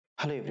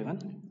Hello everyone.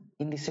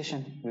 In this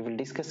session, we will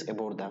discuss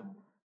about the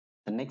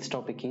next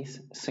topic is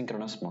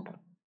synchronous motor.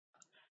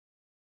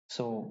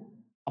 So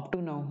up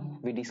to now,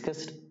 we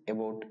discussed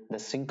about the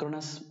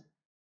synchronous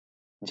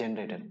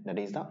generator, that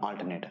is the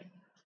alternator.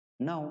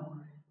 Now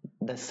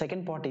the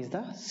second part is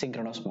the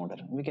synchronous motor.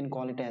 We can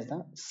call it as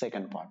the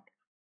second part.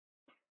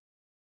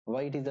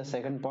 Why it is the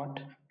second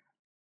part?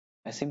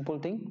 A simple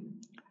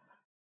thing.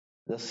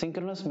 The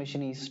synchronous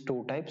machine is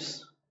two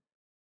types.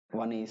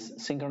 One is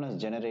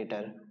synchronous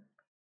generator,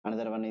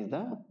 another one is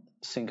the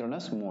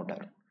synchronous motor.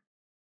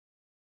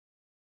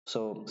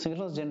 So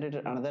synchronous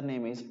generator, another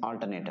name is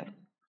alternator.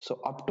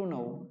 So up to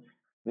now,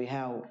 we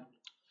have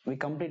we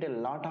completed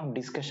a lot of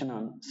discussion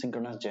on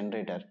synchronous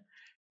generator.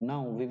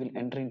 Now we will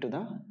enter into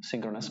the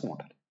synchronous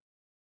motor.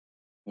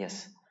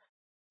 Yes.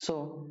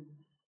 So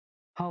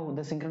how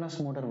the synchronous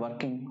motor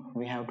working,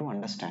 we have to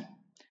understand.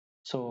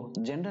 So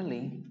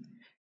generally,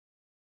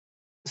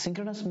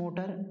 synchronous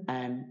motor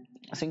and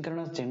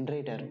synchronous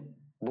generator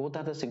both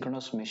are the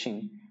synchronous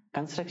machine.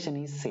 Construction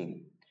is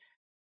same.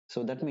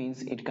 So that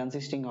means it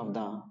consisting of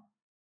the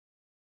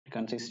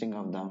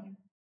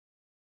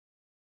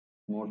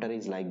motor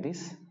is like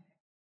this,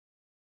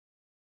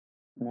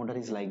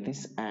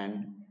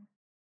 and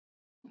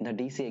the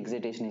DC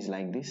excitation is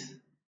like this.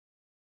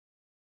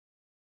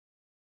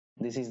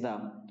 This is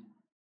the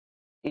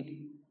it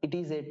it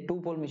is a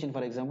two pole machine.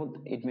 For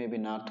example, it may be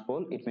north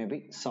pole, it may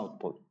be south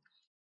pole.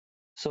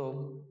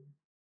 So,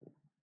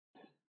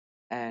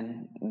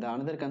 and the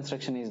another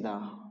construction is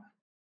the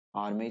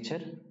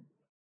armature.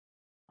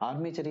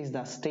 Armature is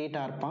the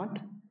stator part.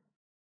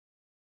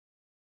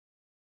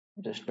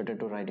 Just better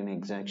to write in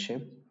exact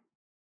shape.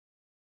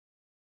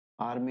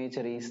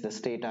 Armature is the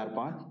stator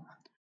part.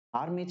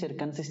 Armature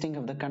consisting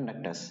of the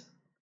conductors.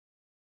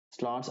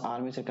 Slots,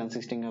 armature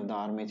consisting of the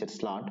armature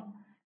slot.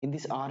 In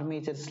this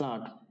armature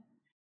slot,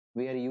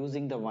 we are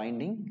using the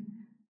winding,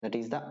 that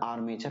is the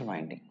armature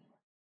winding.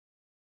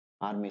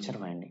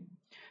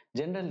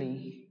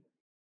 Generally,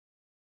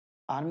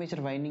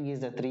 armature winding is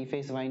the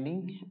three-phase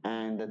winding,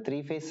 and the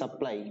three-phase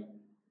supply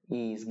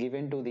is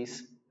given to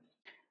this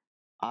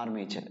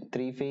armature.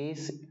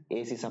 Three-phase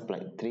AC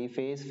supply,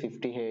 three-phase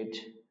 50 Hz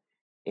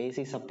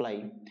AC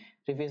supply.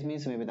 Three-phase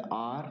means maybe the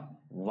R,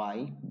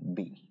 Y,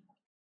 B.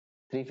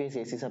 Three-phase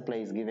AC supply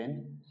is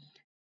given.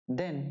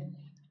 Then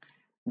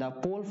the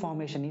pole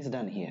formation is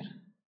done here.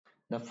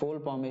 The pole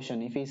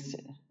formation, if is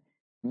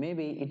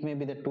maybe it may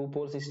be the two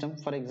pole system.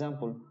 For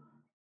example,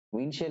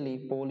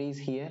 initially pole is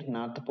here,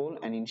 north pole,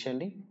 and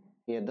initially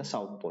here the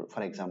south pole,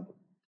 for example.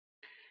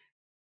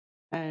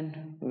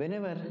 And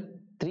whenever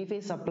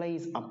three-phase supply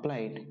is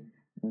applied,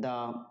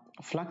 the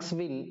flux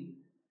will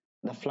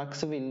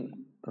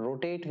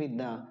rotate with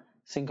the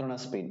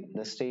synchronous speed.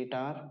 The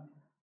stator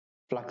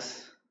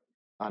flux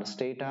or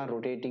stator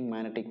rotating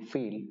magnetic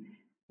field,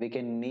 we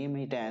can name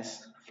it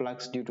as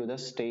flux due to the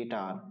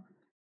stator.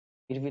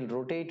 It will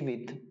rotate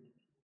with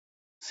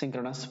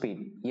synchronous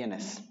speed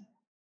ns.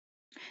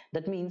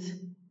 That means,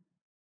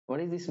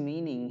 what is this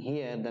meaning?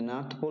 Here the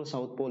north pole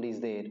south pole is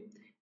there.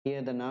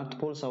 Here the north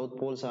pole south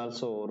poles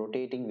also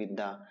rotating with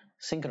the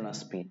synchronous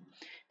speed.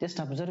 Just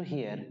observe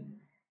here.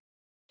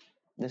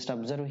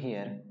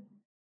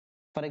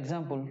 For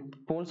example,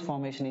 poles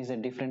formation is a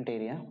different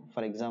area.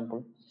 For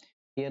example,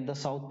 here the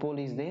south pole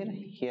is there,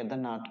 here the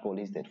north pole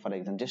is there. For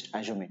example, just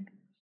assume it.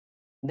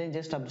 Then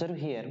just observe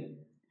here,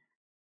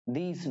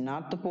 these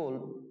north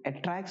pole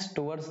attracts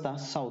towards the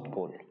south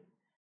pole,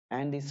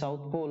 and the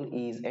south pole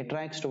is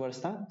attracts towards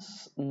the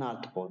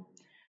north pole,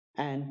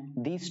 and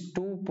these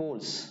rotor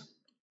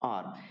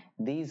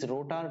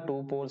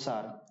two poles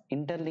are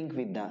interlinked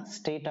with the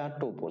stator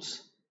two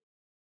poles.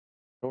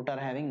 Rotor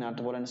having north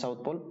pole and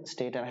south pole,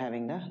 stator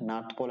having the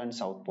north pole and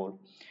south pole.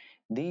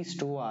 These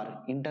two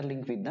are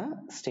interlinked with the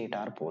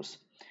stator poles.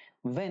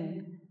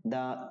 When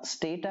the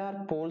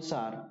stator poles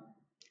are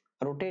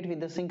rotate with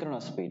the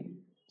synchronous speed,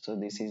 so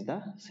this is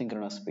the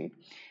synchronous speed.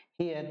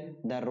 Here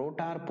the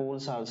rotor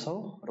poles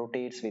also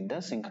rotates with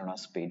the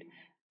synchronous speed,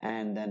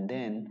 and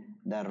then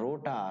the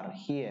rotor,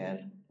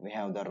 here we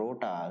have the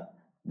rotor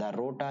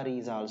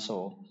is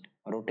also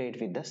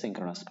rotate with the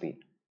synchronous speed.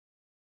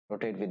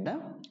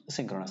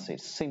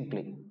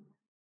 Simply,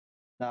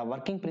 the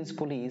working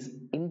principle is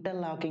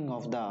interlocking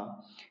of the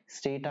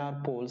stator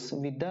poles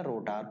with the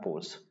rotor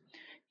poles.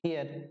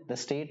 Here the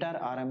stator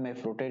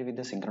RMF rotate with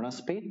the synchronous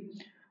speed,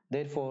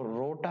 therefore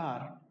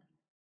rotor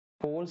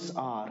poles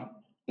are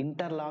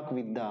interlock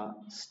with the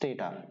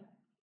stator.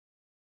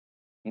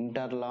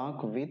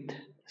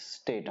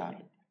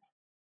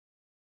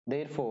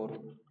 Therefore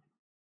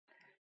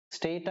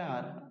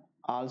stator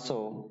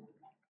also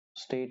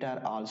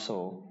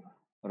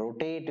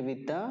rotate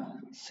with the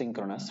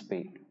synchronous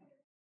speed.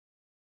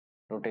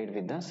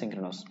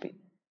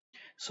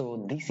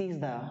 So this is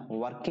the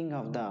working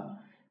of the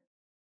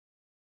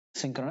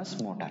synchronous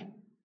motor.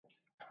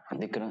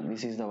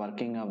 This is the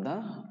working of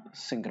the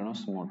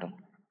synchronous motor.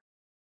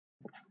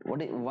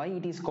 Why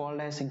it is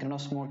called as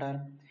synchronous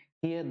motor?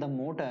 Here the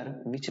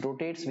motor which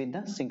rotates with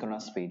the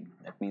synchronous speed,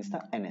 that means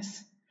the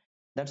ns.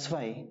 That's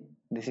why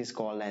This is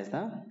called as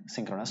the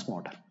synchronous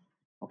motor.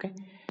 Okay,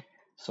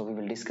 so we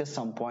will discuss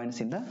some points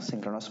in the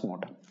synchronous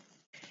motor.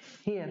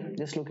 Here,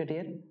 just look at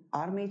here,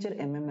 armature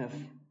mmf.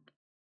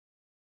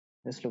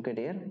 Just look at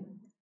here,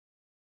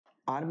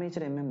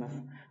 armature mmf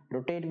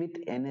rotate with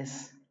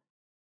ns.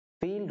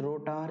 Field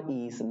rotor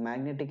is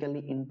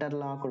magnetically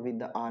interlocked with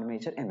the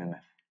armature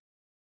mmf,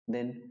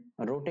 then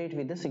rotate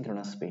with the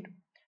synchronous speed.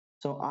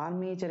 So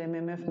armature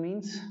mmf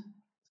means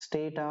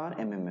stator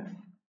mmf,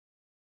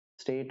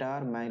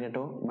 stator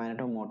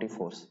magnetomotive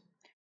force,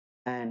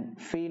 and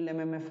field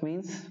mmf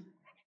means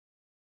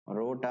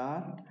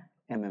rotor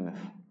mmf,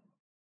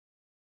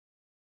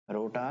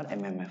 rotor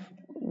mmf.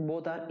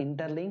 Both are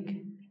interlink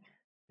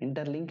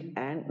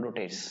and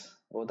rotates.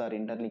 Both are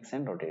interlinks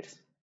and rotates.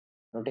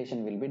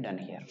 Rotation will be done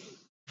here.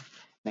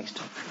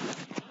 Next,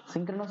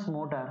 synchronous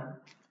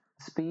motor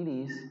speed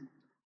is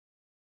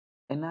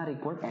nr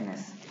equal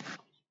ns.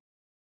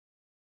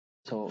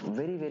 So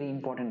very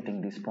important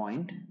thing, this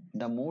point,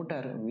 the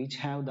motor which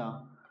have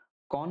the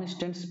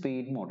constant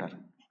speed motor,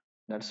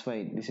 that's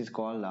why this is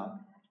called a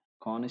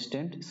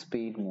constant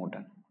speed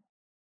motor.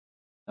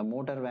 The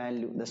motor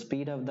value, the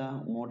speed of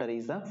the motor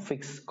is the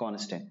fixed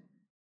constant.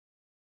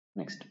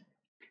 Next,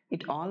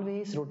 it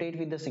always rotate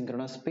with the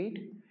synchronous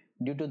speed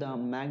due to the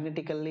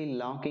magnetically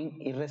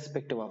locking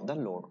irrespective of the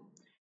load.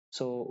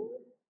 So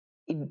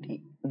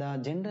the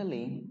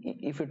generally,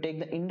 if you take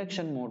the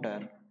induction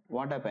motor,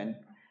 what happen,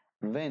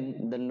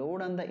 when the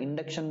load on the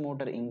induction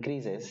motor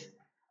increases,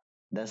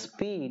 the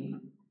speed,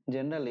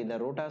 generally the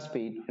rotor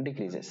speed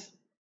decreases.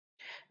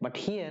 But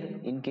here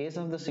in case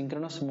of the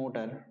synchronous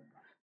motor,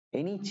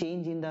 any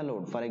change in the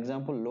load, for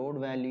example load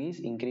value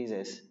is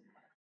increases,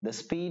 the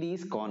speed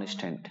is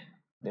constant.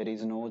 There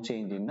is no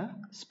change in the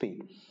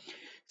speed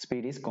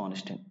is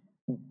constant.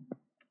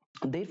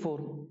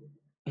 Therefore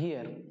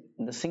here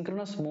the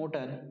synchronous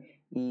motor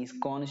is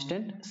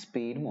constant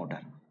speed motor,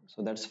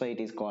 so that's why it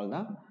is called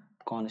the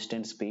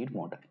constant speed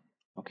motor.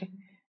 Okay,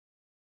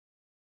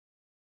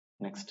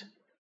 next,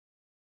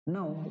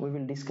 now we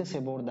will discuss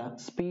about the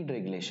speed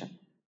regulation.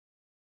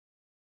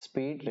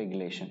 Speed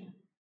regulation,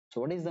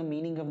 so what is the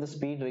meaning of the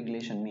speed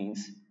regulation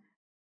means,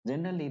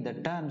 generally the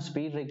term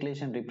speed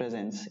regulation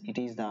represents, it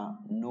is the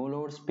no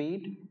load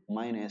speed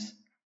minus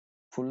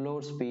full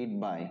load speed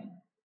by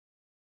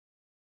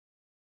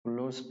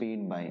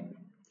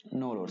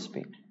no load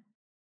speed.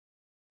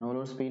 No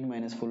load speed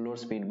minus full load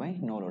speed by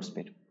no load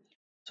speed.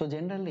 So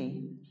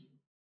generally,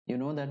 you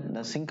know that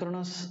the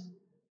synchronous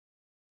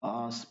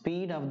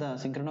speed of the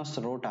synchronous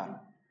rotor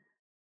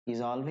is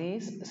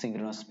always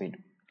synchronous speed,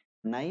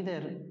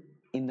 neither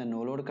in the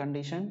no load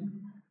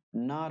condition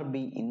nor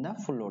be in the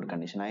full load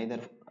condition. Either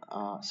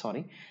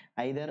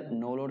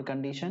no load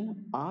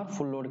condition or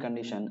full load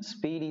condition,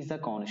 speed is the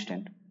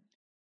constant.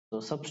 So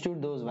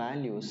substitute those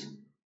values,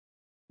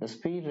 the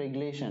speed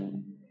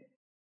regulation,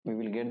 we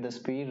will get the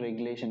speed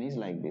regulation is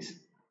like this,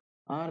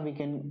 or we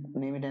can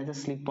name it as a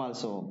slip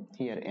also.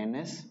 Here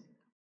ns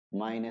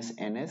minus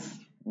ns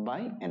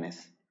by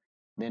ns,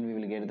 then we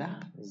will get the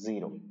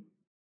 0,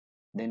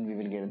 then we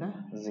will get the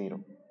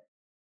 0.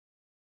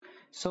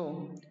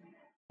 So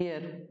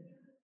here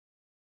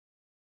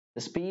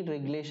the speed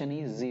regulation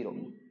is 0.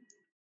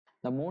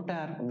 The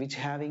motor which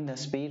having the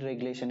speed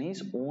regulation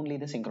is only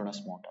the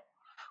synchronous motor,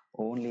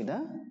 only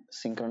the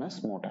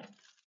synchronous motor,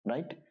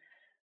 right?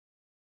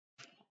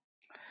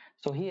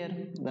 So here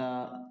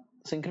the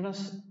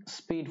synchronous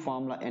speed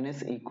formula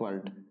ns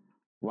equaled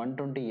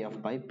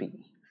 120f by p,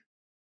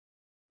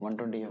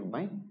 120f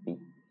by p.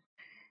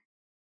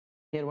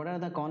 Here what are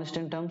the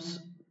constant terms?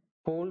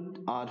 Poles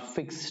are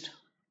fixed,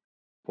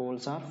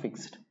 poles are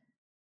fixed.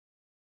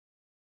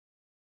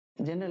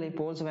 Generally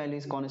poles value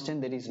is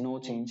constant, there is no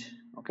change.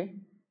 Okay,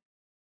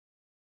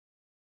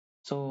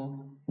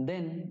 so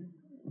then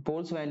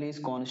poles value is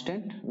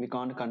constant, we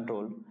can't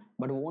control,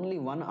 but only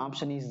one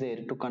option is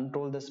there to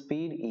control the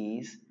speed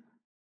is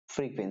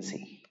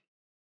frequency.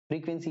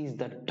 Frequency is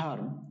the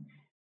term,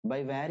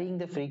 by varying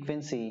the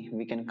frequency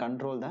we can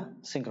control the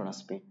synchronous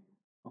speed.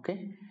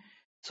 Okay,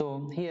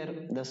 so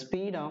here the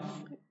speed of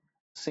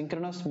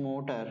synchronous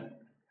motor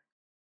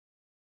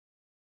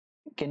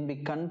can be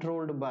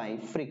controlled by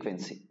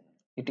frequency.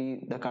 It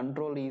is the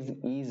control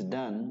is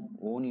done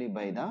only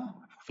by the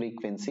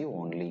frequency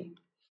only.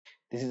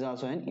 This is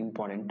also an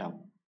important term.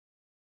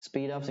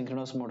 Speed of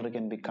synchronous motor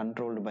can be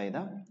controlled by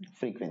the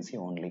frequency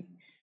only.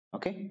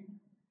 Okay,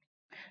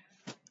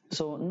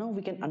 so now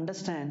we can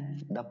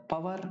understand the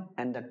power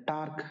and the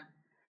torque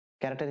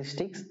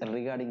characteristics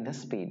regarding the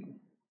speed.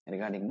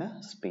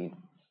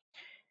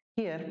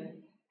 Here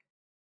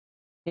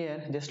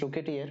just look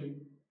at here,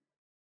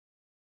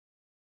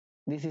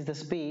 this is the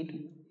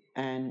speed,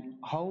 and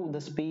how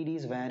the speed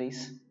is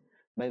varies.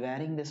 By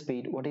varying the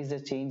speed, what is the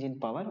change in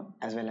power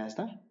as well as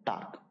the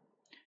torque.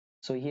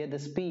 So here the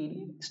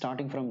speed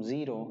starting from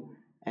 0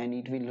 and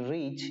it will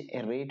reach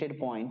a rated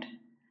point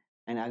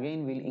and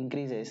again will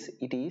increases,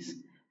 it is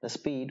the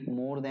speed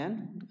more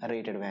than a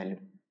rated value.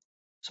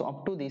 So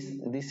up to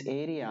this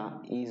area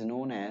is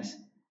known as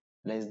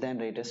less than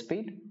rated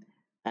speed,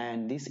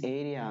 and this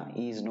area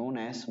is known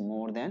as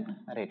more than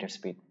rated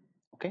speed.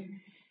 Okay,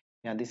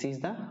 yeah, this is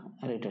the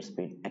rated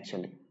speed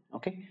actually.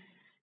 Okay,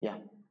 yeah.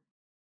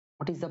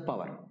 What is the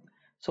power?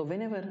 So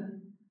whenever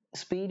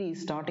speed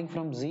is starting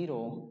from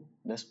 0,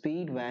 the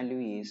speed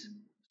value is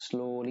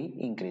slowly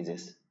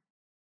increases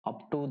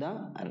up to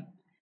the,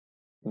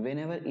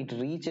 whenever it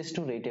reaches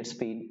to rated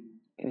speed,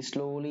 it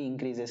slowly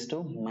increases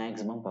to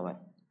maximum power,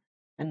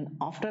 and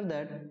after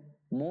that,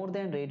 more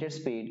than rated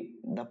speed,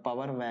 the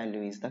power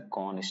value is the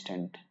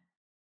constant.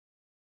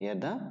 Here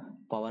the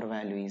power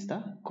value is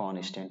the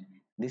constant.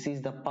 This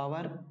is the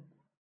power,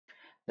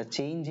 the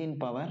change in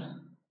power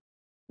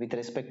with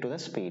respect to the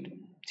speed.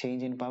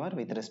 Change in power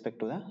with respect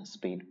to the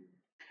speed.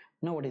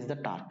 Now what is the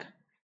torque?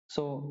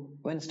 So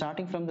when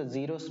starting from the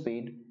zero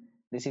speed,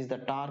 this is the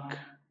torque.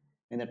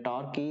 When the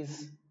torque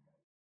is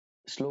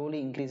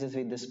slowly increases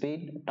with the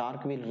speed,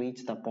 torque will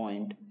reach the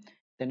point.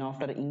 Then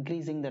after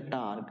increasing the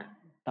torque,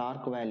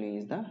 torque value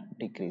is the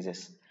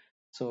decreases.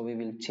 So we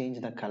will change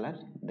the color,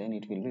 then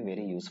it will be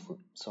very useful.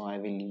 So I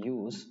will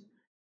use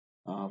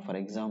for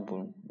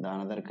example the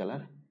another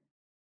color.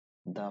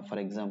 The For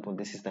example,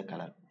 this is the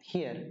color.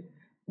 Here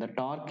the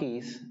torque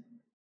is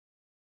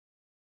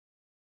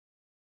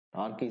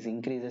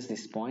increases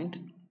this point.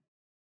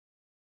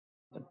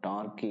 The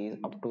torque is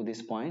up to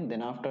this point,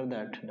 then after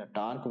that the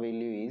torque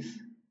value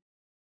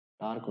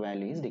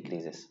is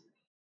decreases.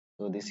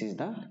 So this is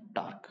the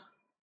torque.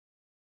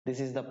 This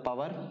is the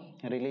power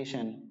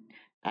relation,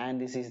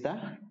 and this is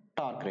the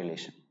torque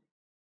relation.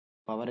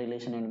 Power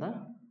relation and the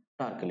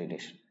torque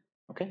relation.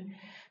 Okay,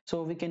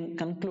 so we can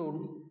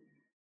conclude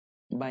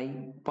by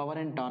power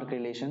and torque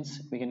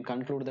relations, we can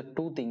conclude the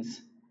two things.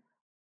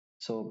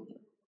 So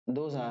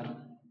those are,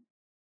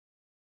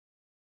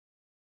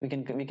 we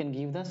can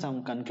give the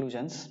some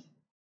conclusions.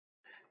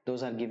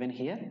 Those are given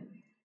here.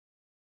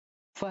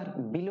 For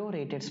below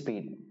rated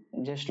speed,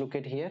 just look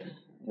at here,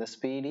 the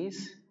speed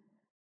is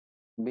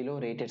below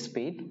rated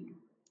speed.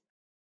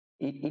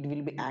 It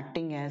will be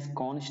acting as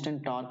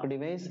constant torque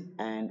device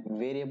and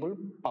variable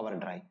power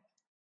drive.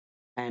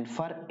 And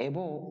for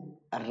above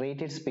a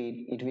rated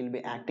speed, it will be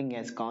acting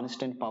as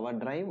constant power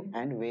drive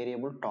and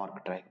variable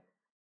torque drive.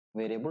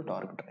 Variable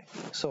torque drive.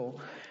 So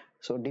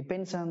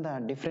depends on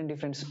the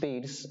different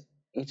speeds,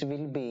 it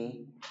will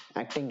be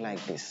acting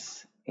like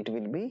this. It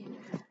will be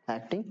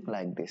acting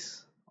like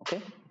this.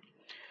 Okay.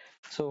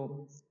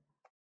 So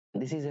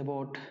this is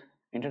about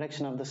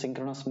introduction of the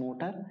synchronous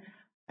motor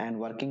and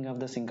working of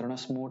the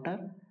synchronous motor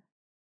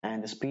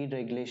and the speed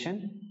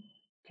regulation.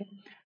 Okay.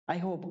 I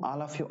hope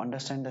all of you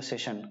understand the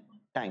session.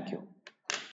 Thank you.